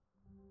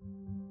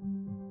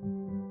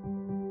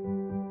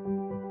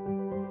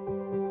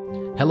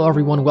Hello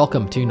everyone,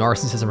 welcome to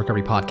Narcissism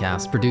Recovery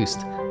Podcast, produced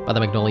by the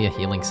Magnolia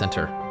Healing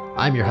Center.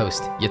 I'm your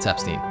host, Yitz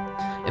Epstein.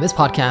 In this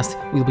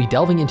podcast, we'll be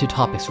delving into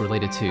topics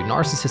related to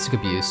narcissistic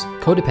abuse,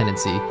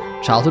 codependency,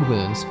 childhood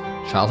wounds,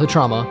 childhood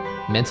trauma,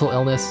 mental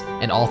illness,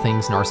 and all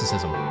things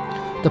narcissism.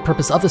 The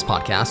purpose of this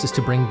podcast is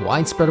to bring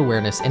widespread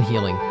awareness and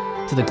healing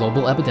to the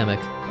global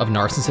epidemic of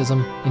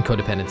narcissism and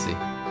codependency.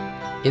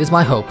 It is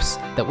my hopes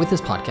that with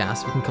this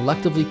podcast, we can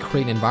collectively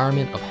create an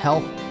environment of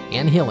health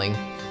and healing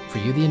for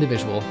you, the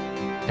individual,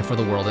 and for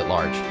the world at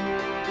large.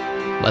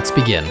 Let's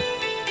begin.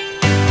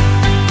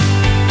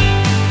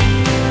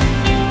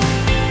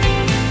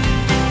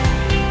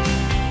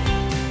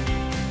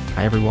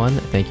 Hi everyone,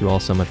 thank you all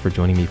so much for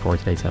joining me for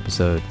today's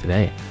episode.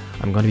 Today,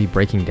 I'm going to be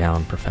breaking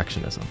down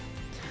perfectionism.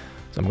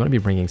 So I'm going to be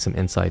bringing some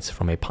insights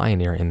from a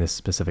pioneer in this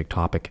specific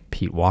topic,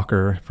 Pete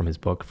Walker, from his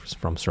book,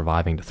 From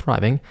Surviving to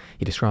Thriving.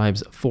 He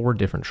describes 4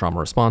 different trauma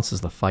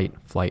responses: the fight,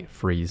 flight,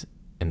 freeze,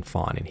 and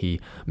fawn. And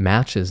he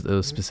matches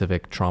those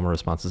specific trauma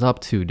responses up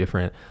to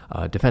different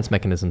defense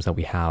mechanisms that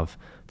we have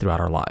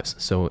throughout our lives.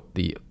 So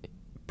the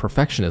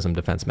perfectionism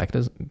defense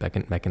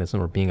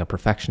mechanism, or being a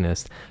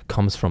perfectionist,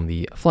 comes from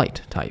the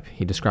flight type.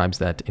 He describes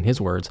that, in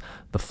his words,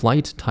 the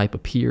flight type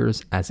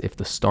appears as if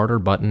the starter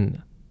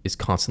button is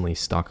constantly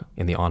stuck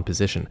in the on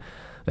position.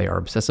 They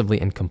are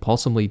obsessively and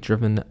compulsively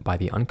driven by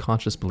the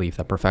unconscious belief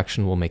that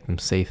perfection will make them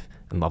safe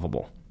and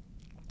lovable.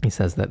 He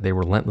says that they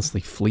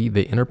relentlessly flee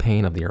the inner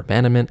pain of their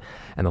abandonment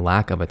and the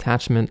lack of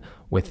attachment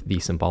with the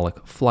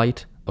symbolic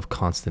flight of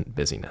constant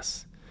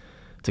busyness.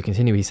 To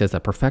continue, he says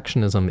that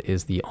perfectionism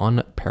is the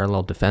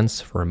unparalleled defense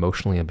for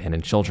emotionally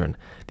abandoned children.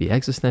 The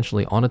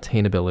existentially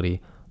unattainability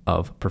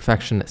of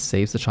perfection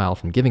saves the child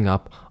from giving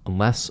up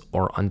unless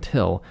or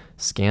until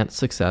scant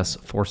success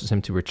forces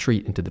him to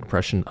retreat into the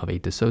depression of a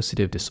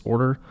dissociative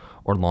disorder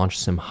or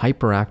launches him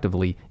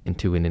hyperactively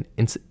into an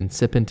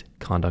incipient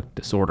conduct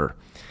disorder.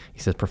 He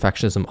says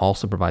perfectionism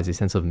also provides a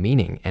sense of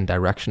meaning and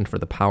direction for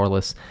the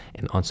powerless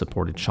and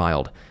unsupported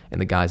child. In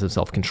the guise of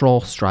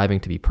self-control,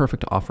 striving to be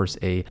perfect offers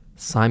a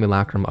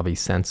simulacrum of a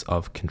sense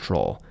of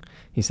control.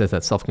 He says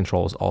that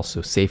self-control is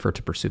also safer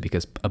to pursue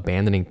because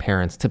abandoning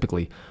parents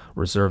typically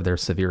reserve their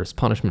severest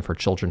punishment for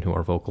children who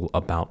are vocal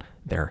about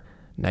their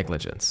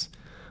negligence.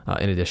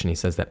 In addition, he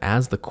says that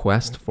as the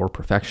quest for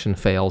perfection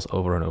fails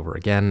over and over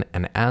again,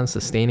 and as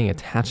sustaining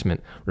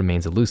attachment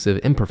remains elusive,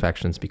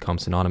 imperfections become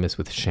synonymous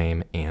with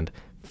shame and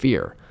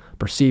fear.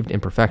 Perceived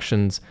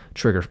imperfections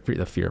trigger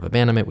the fear of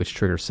abandonment, which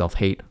triggers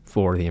self-hate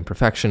for the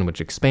imperfection,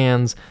 which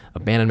expands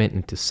abandonment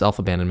into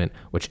self-abandonment,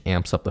 which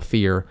amps up the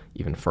fear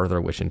even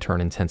further, which in turn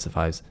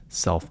intensifies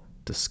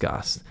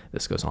self-disgust.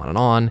 This goes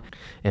on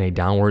in a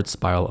downward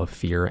spiral of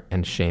fear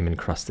and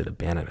shame-encrusted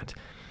abandonment.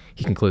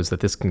 He concludes that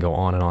this can go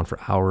on and on for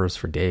hours,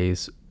 for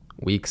days,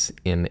 weeks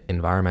in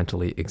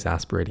environmentally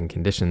exasperating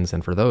conditions,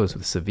 and for those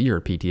with severe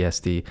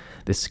PTSD,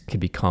 this can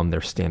become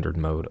their standard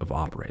mode of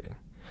operating.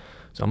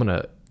 So I'm going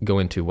to go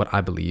into what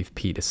I believe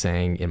Pete is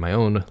saying in my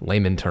own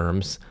layman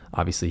terms.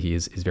 Obviously, he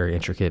is very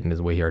intricate in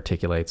his way he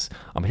articulates.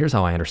 Here's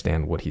how I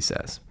understand what he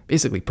says.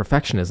 Basically,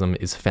 perfectionism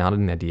is founded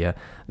in the idea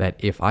that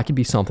if I can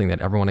be something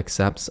that everyone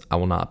accepts, I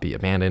will not be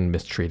abandoned,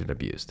 mistreated,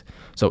 abused.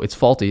 So it's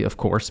faulty, of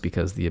course,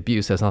 because the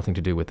abuse has nothing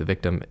to do with the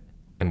victim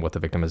and what the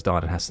victim has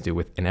done. It has to do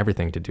with, and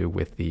everything to do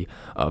with, the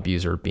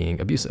abuser being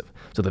abusive.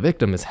 So the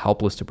victim is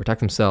helpless to protect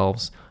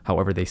themselves.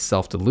 However, they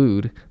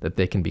self-delude that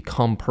they can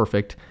become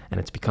perfect, and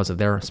it's because of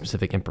their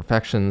specific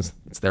imperfections.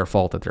 It's their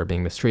fault that they're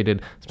being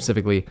mistreated,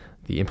 specifically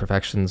the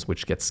imperfections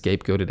which get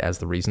scapegoated as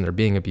the reason they're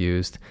being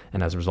abused.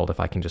 And as a result, if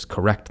I can just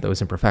correct those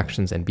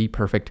imperfections and be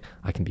perfect,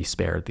 I can be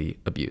spared the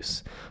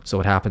abuse. So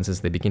what happens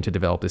is they begin to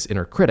develop this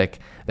inner critic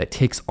that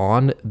takes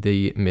on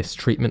the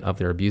mistreatment of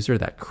their abuser,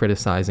 that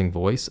criticizing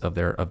voice of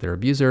their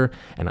abuser,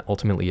 and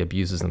ultimately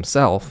abuses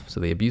themselves. So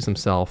they abuse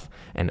themselves,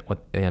 and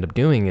what they end up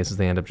doing is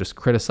they end up just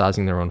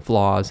criticizing their own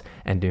flaws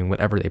and doing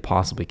whatever they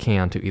possibly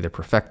can to either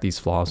perfect these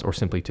flaws or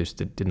simply just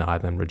to deny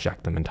them,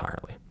 reject them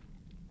entirely.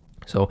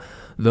 So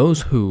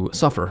those who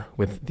suffer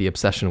with the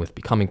obsession with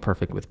becoming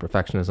perfect, with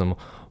perfectionism,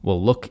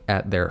 will look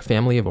at their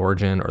family of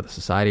origin or the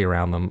society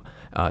around them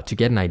to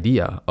get an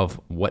idea of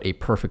what a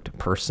perfect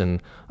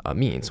person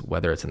means,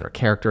 whether it's in their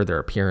character, their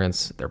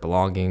appearance, their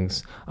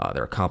belongings,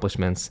 their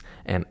accomplishments,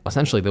 and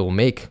essentially they will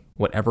make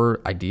whatever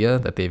idea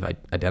that they've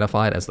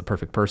identified as the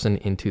perfect person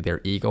into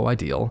their ego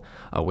ideal,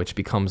 which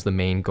becomes the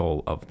main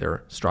goal of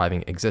their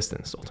striving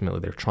existence. Ultimately,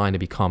 they're trying to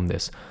become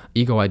this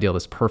ego ideal,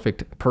 this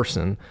perfect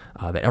person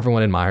that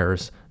everyone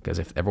admires, because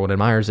if everyone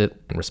admires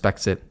it and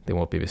respects it, they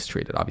won't be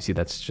mistreated. Obviously,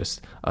 that's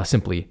just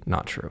simply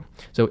not true.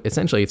 So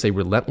essentially, it's a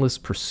relentless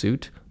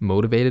pursuit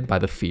motivated by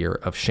the fear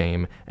of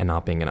shame and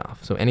not being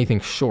enough. So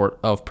anything short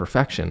of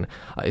perfection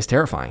is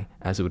terrifying,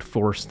 as it would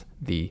force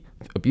the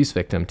abuse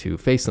victim to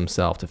face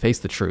themselves, to face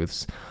the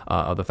truths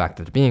of the fact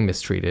that they're being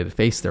mistreated,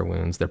 face their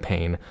wounds, their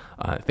pain,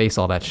 face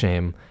all that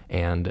shame,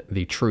 and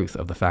the truth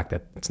of the fact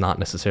that it's not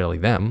necessarily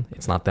them,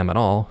 it's not them at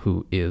all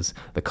who is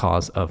the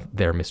cause of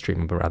their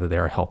mistreatment, but rather they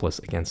are helpless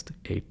against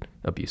an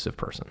abusive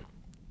person.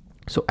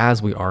 So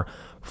as we are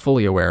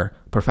fully aware,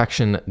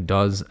 perfection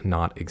does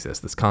not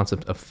exist. This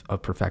concept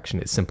of perfection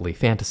is simply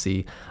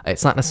fantasy.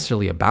 It's not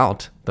necessarily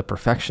about the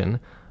perfection,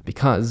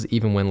 because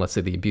even when, let's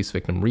say, the abuse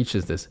victim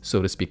reaches this,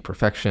 so to speak,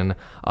 perfection,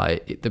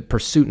 the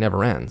pursuit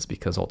never ends,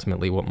 because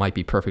ultimately what might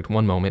be perfect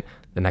one moment,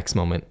 the next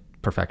moment,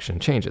 perfection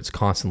changes. It's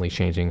constantly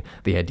changing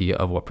the idea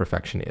of what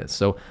perfection is.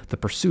 So the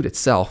pursuit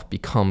itself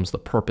becomes the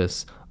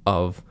purpose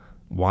of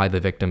why the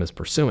victim is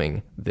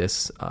pursuing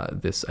this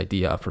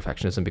idea of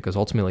perfectionism, because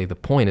ultimately the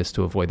point is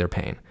to avoid their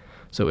pain.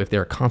 So if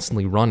they're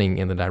constantly running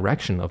in the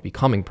direction of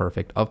becoming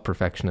perfect, of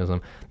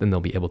perfectionism, then they'll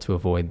be able to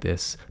avoid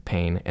this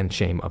pain and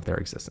shame of their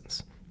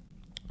existence.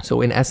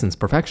 So in essence,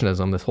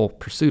 perfectionism, this whole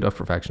pursuit of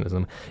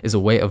perfectionism, is a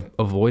way of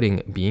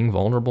avoiding being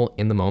vulnerable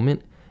in the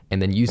moment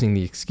and then using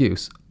the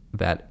excuse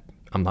that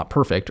I'm not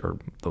perfect, or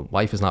the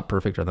life is not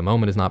perfect, or the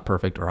moment is not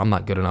perfect, or I'm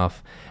not good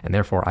enough, and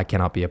therefore I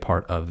cannot be a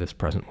part of this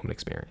present moment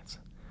experience.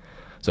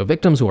 So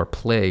victims who are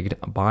plagued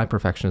by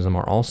perfectionism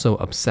are also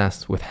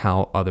obsessed with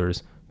how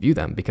others view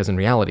them, because in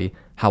reality,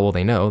 how will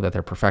they know that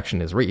their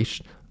perfection is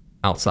reached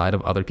outside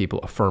of other people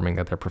affirming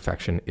that their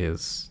perfection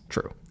is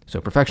true? So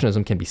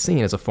perfectionism can be seen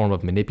as a form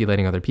of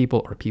manipulating other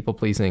people or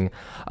people-pleasing.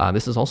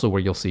 This is also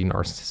where you'll see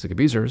narcissistic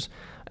abusers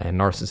and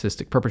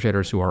narcissistic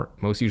perpetrators who are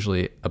most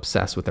usually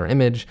obsessed with their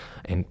image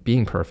and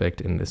being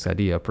perfect in this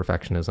idea of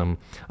perfectionism.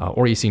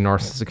 Or you see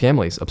narcissistic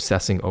families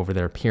obsessing over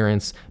their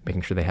appearance,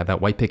 making sure they have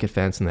that white picket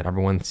fence and that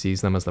everyone sees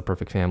them as the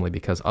perfect family,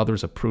 because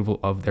others' approval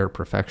of their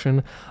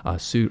perfection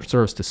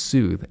serves to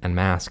soothe and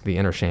mask the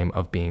inner shame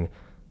of being,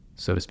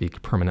 so to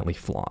speak, permanently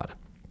flawed.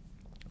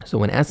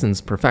 So in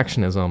essence,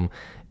 perfectionism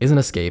is an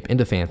escape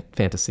into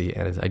fantasy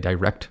and is a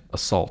direct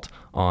assault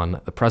on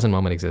the present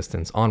moment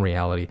existence, on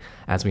reality,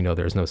 as we know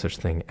there is no such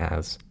thing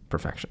as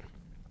perfection.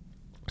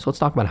 So let's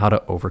talk about how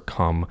to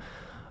overcome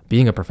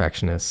being a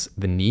perfectionist,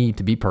 the need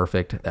to be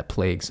perfect that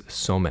plagues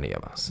so many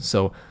of us.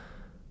 So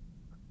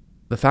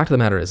the fact of the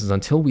matter is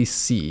until we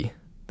see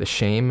the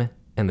shame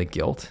and the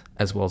guilt,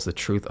 as well as the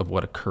truth of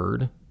what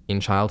occurred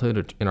in childhood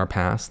or in our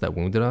past that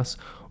wounded us,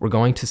 we're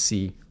going to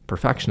see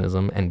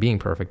perfectionism and being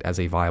perfect as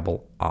a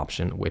viable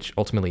option, which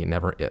ultimately it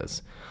never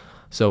is.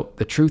 So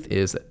the truth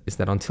is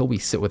that until we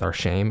sit with our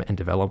shame and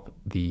develop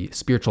the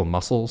spiritual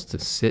muscles to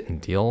sit and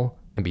deal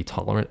and be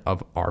tolerant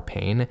of our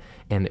pain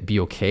and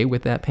be okay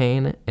with that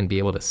pain and be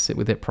able to sit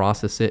with it,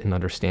 process it, and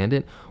understand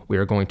it, we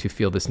are going to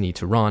feel this need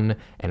to run,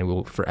 and we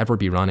will forever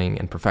be running,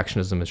 and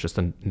perfectionism is just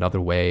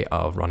another way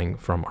of running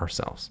from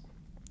ourselves.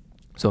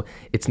 So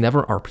it's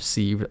never our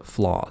perceived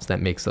flaws that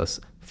makes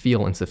us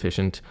feel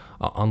insufficient,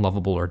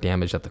 unlovable, or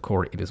damaged at the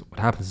core. It is what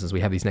happens is we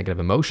have these negative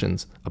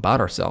emotions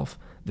about ourselves,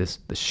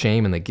 the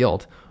shame and the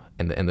guilt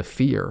and the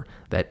fear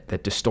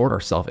that distort our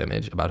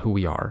self-image about who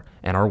we are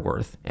and our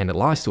worth, and it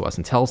lies to us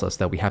and tells us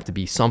that we have to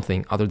be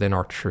something other than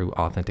our true,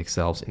 authentic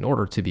selves in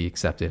order to be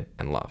accepted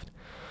and loved.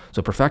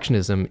 So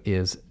perfectionism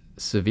is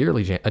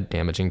severely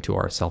damaging to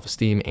our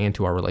self-esteem and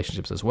to our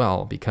relationships as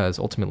well, because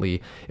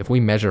ultimately, if we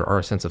measure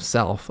our sense of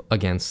self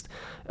against,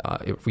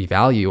 if we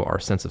value our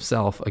sense of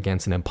self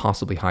against an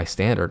impossibly high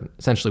standard,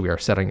 essentially we are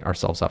setting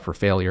ourselves up for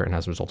failure, and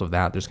as a result of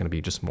that, there's going to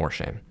be just more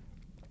shame.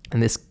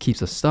 And this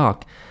keeps us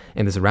stuck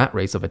in this rat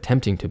race of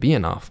attempting to be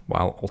enough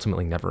while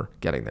ultimately never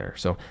getting there.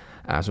 So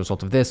as a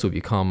result of this, we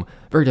become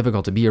very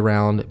difficult to be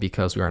around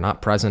because we are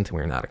not present, and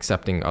we're not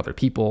accepting other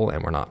people,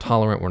 and we're not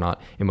tolerant, we're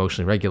not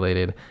emotionally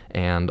regulated,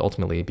 and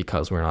ultimately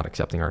because we're not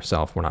accepting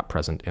ourselves, we're not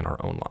present in our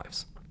own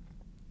lives.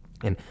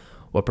 And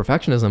what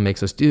perfectionism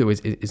makes us do is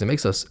it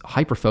makes us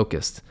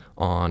hyper-focused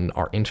on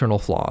our internal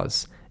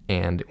flaws,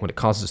 and when it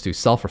causes us to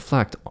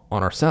self-reflect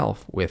on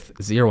ourselves with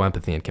zero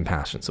empathy and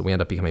compassion. So we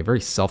end up becoming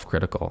very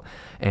self-critical,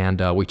 and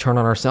we turn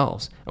on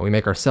ourselves, and we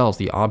make ourselves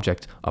the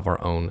object of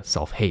our own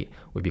self-hate.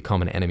 We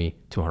become an enemy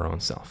to our own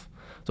self.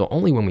 So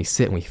only when we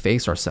sit and we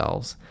face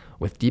ourselves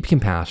with deep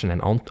compassion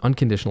and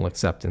unconditional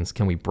acceptance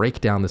can we break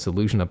down this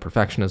illusion of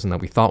perfectionism that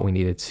we thought we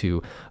needed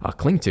to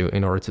cling to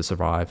in order to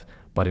survive,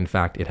 but in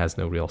fact it has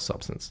no real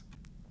substance.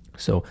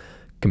 So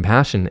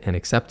compassion and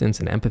acceptance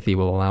and empathy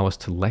will allow us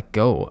to let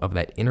go of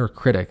that inner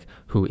critic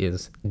who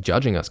is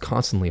judging us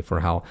constantly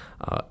for how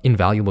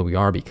invaluable we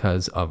are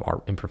because of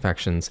our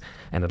imperfections,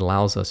 and it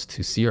allows us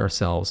to see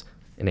ourselves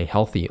in a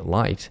healthy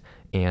light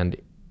and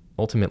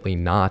ultimately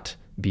not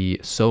be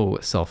so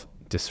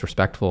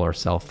self-disrespectful or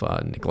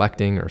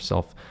self-neglecting or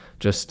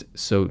just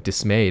so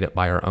dismayed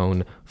by our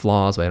own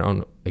flaws, by our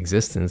own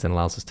existence, and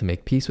allows us to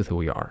make peace with who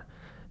we are.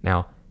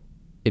 Now,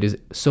 it is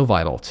so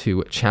vital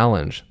to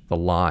challenge the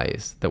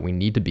lies that we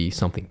need to be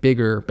something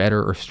bigger,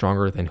 better, or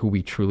stronger than who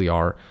we truly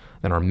are,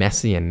 than our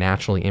messy and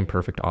naturally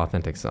imperfect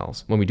authentic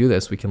selves. When we do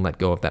this, we can let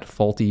go of that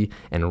faulty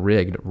and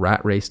rigged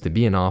rat race to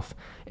be enough,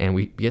 and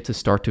we get to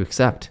start to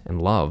accept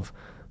and love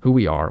who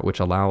we are,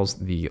 which allows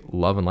the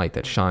love and light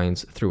that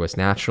shines through us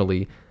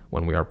naturally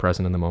when we are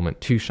present in the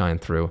moment to shine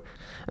through.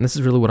 And this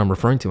is really what I'm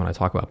referring to when I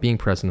talk about being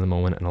present in the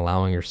moment and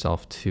allowing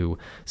yourself to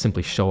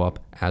simply show up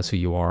as who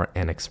you are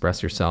and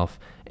express yourself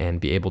and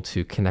be able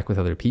to connect with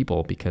other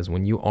people. Because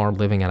when you are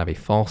living out of a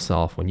false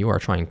self, when you are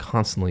trying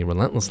constantly,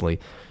 relentlessly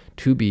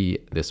to be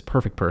this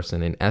perfect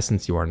person. In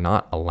essence, you are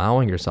not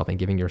allowing yourself and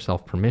giving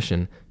yourself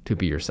permission to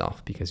be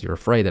yourself, because you're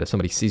afraid that if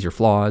somebody sees your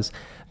flaws,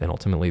 then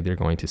ultimately they're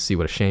going to see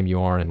what a shame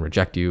you are and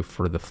reject you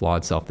for the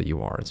flawed self that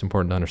you are. It's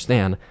important to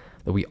understand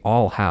that we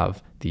all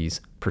have these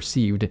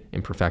perceived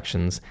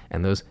imperfections,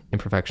 and those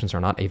imperfections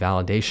are not a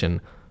validation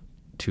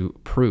to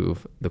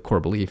prove the core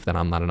belief that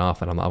I'm not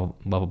enough, that I'm not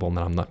lovable, and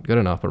that I'm not good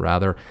enough, but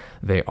rather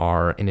they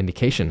are an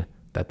indication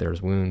that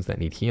there's wounds that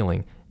need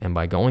healing. And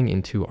by going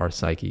into our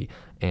psyche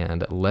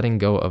and letting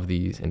go of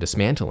these and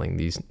dismantling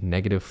these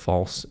negative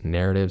false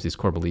narratives, these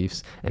core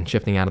beliefs, and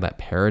shifting out of that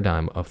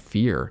paradigm of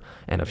fear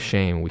and of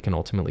shame, we can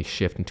ultimately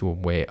shift into a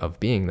way of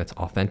being that's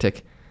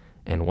authentic.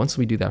 And once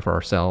we do that for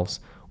ourselves,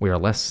 we are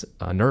less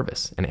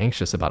nervous and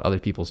anxious about other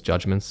people's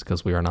judgments,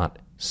 because we are not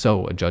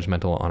so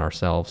judgmental on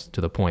ourselves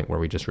to the point where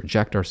we just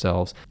reject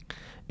ourselves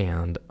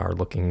and are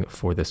looking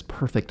for this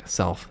perfect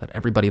self that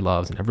everybody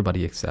loves and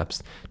everybody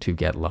accepts to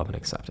get love and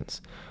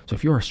acceptance. So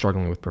if you are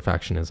struggling with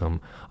perfectionism,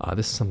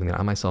 this is something that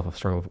I myself have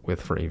struggled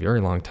with for a very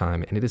long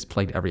time, and it has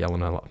plagued every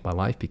element of my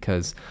life,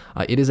 because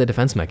it is a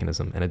defense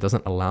mechanism, and it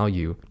doesn't allow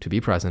you to be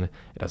present,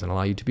 it doesn't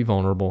allow you to be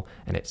vulnerable,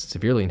 and it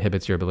severely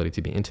inhibits your ability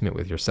to be intimate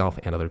with yourself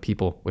and other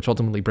people, which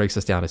ultimately breaks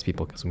us down as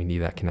people, because we need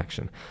that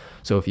connection.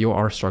 So if you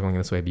are struggling in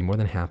this way, I'd be more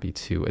than happy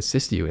to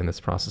assist you in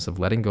this process of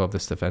letting go of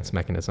this defense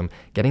mechanism,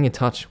 getting in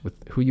touch with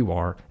who you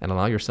are, and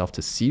allow yourself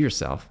to see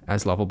yourself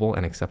as lovable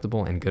and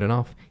acceptable and good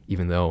enough,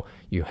 even though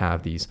you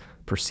have these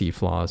perceived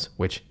flaws,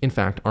 which in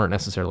fact aren't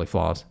necessarily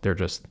flaws. They're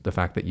just the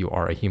fact that you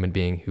are a human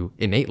being who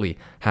innately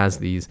has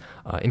these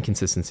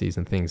inconsistencies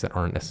and things that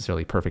aren't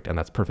necessarily perfect, and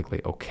that's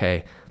perfectly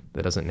okay.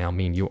 That doesn't now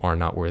mean you are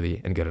not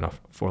worthy and good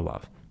enough for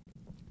love.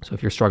 So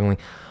if you're struggling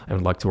and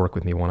would like to work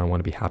with me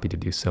one-on-one, I'd be happy to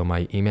do so.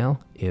 My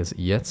email is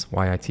yitz,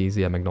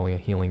 Y-I-T-Z,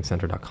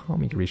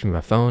 @magnoliahealingcenter.com. You can reach me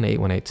by phone,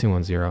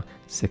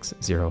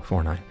 818-210-6049.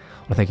 I want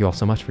to thank you all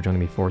so much for joining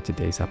me for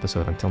today's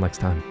episode. Until next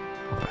time,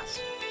 all the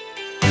best.